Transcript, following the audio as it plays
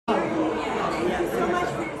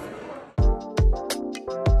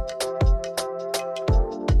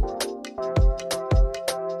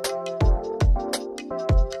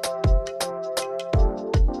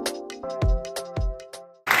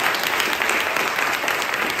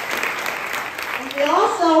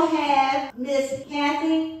also have Miss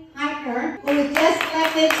Kathy Heitner, who was just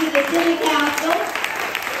elected to the City Council.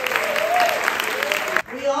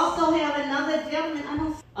 We also have another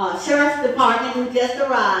gentleman, Sheriff's Department, who just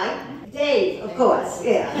arrived. Dave, of course,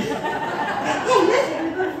 yeah. Hey, listen,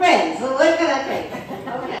 we're good friends, so what can I say?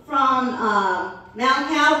 Okay. From Mount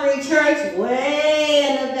Calvary Church, way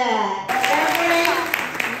in the back.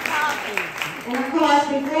 And of course,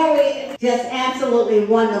 before we, just absolutely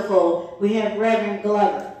wonderful, we have Reverend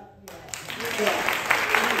Glover. Yeah.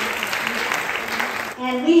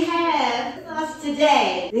 And we have with us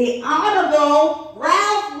today the Honorable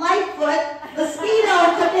Ralph Lightfoot,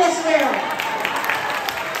 Mosquito Commissioner.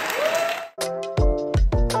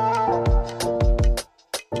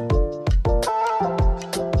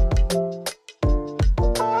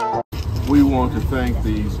 We want to thank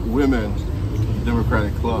these Women's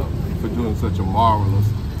Democratic Club for doing such a marvelous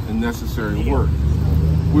and necessary work.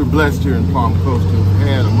 We're blessed here in Palm Coast to have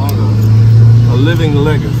had among us a living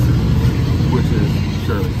legacy, which is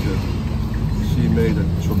Shirley Chisholm. She made a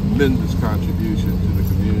tremendous contribution to the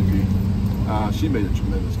community. She made a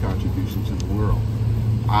tremendous contribution to the world.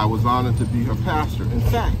 I was honored to be her pastor. In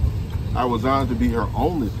fact, I was honored to be her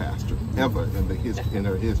only pastor ever in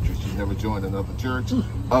her history. She never joined another church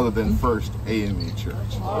other than First AME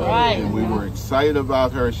Church. All right. And we were excited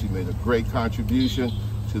about her. She made a great contribution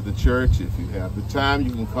to the church. If you have the time,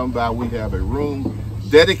 you can come by. We have a room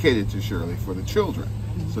dedicated to Shirley for the children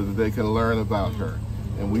so that they can learn about her.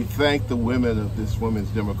 And we thank the women of this Women's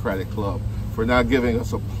Democratic Club for now giving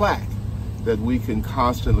us a plaque that we can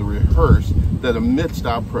constantly rehearse that amidst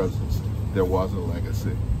our presence there was a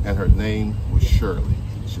legacy. And her name was Shirley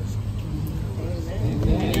Chisholm.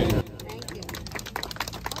 Amen. Thank you.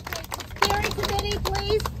 Okay, steering committee,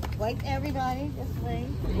 please. Wait, everybody, just wait.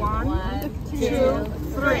 One, two,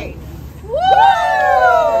 three. Woo!